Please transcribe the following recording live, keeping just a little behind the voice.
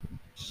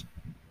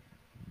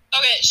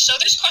so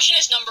this question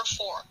is number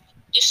 4.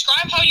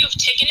 Describe how you have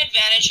taken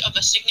advantage of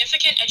a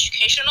significant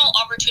educational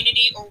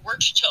opportunity or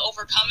worked to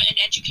overcome an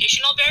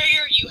educational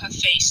barrier you have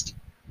faced.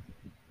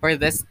 For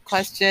this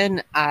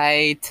question,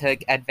 I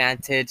took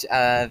advantage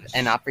of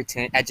an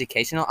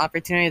educational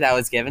opportunity that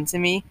was given to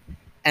me,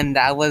 and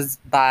that was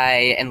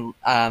by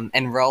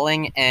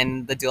enrolling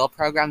in the dual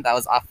program that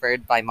was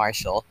offered by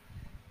Marshall.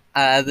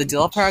 The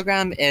dual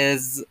program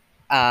is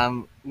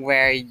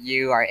where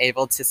you are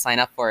able to sign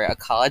up for a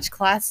college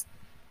class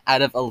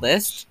out of a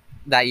list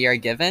that you're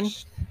given.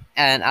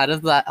 And out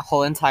of that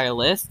whole entire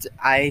list,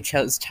 I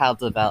chose child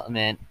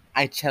development.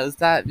 I chose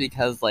that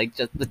because, like,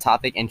 just the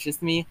topic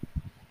interests me,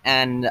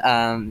 and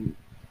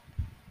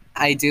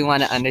I do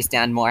want to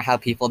understand more how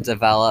people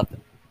develop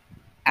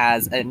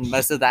and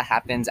most of that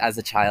happens as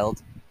a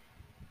child.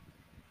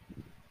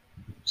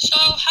 So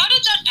how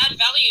did that add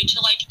value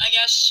to, like, I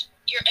guess,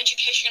 your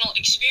educational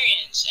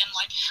experience and,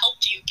 like,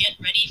 helped you get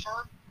ready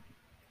for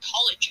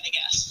college, I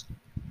guess?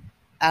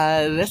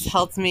 This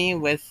helped me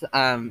with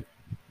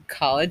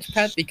college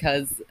prep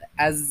because,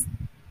 as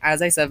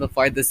I said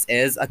before, this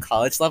is a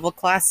college level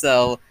class,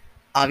 so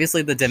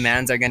obviously the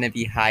demands are going to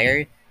be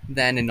higher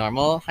than a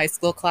normal high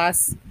school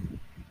class,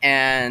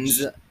 and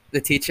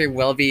the teacher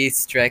will be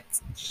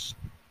strict,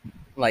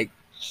 like,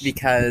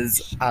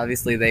 because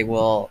obviously they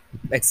will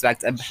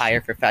expect a higher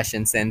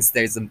profession since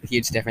there's a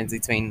huge difference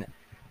between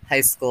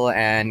high school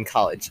and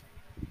college.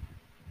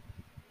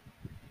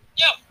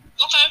 Yeah,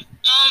 okay.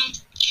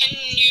 Can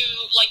you,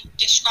 like,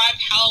 describe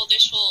how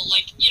this will,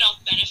 like,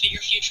 benefit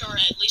your future or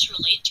at least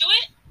relate to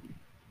it?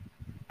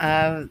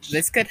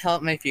 This could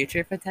help my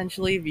future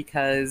potentially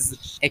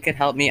because it could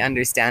help me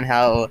understand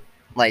how,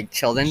 like,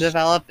 children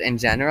develop in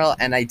general,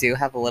 and I do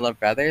have a little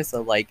brother,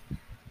 so, like,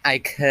 I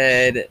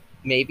could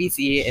maybe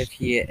see if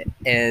he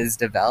is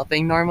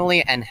developing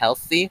normally and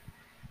healthy.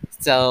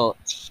 So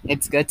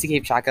it's good to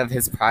keep track of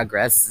his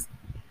progress,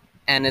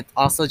 and it's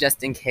also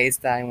just in case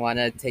that I want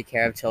to take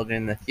care of children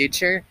in the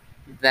future,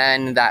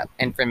 then that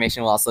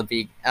information will also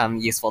be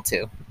useful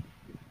too.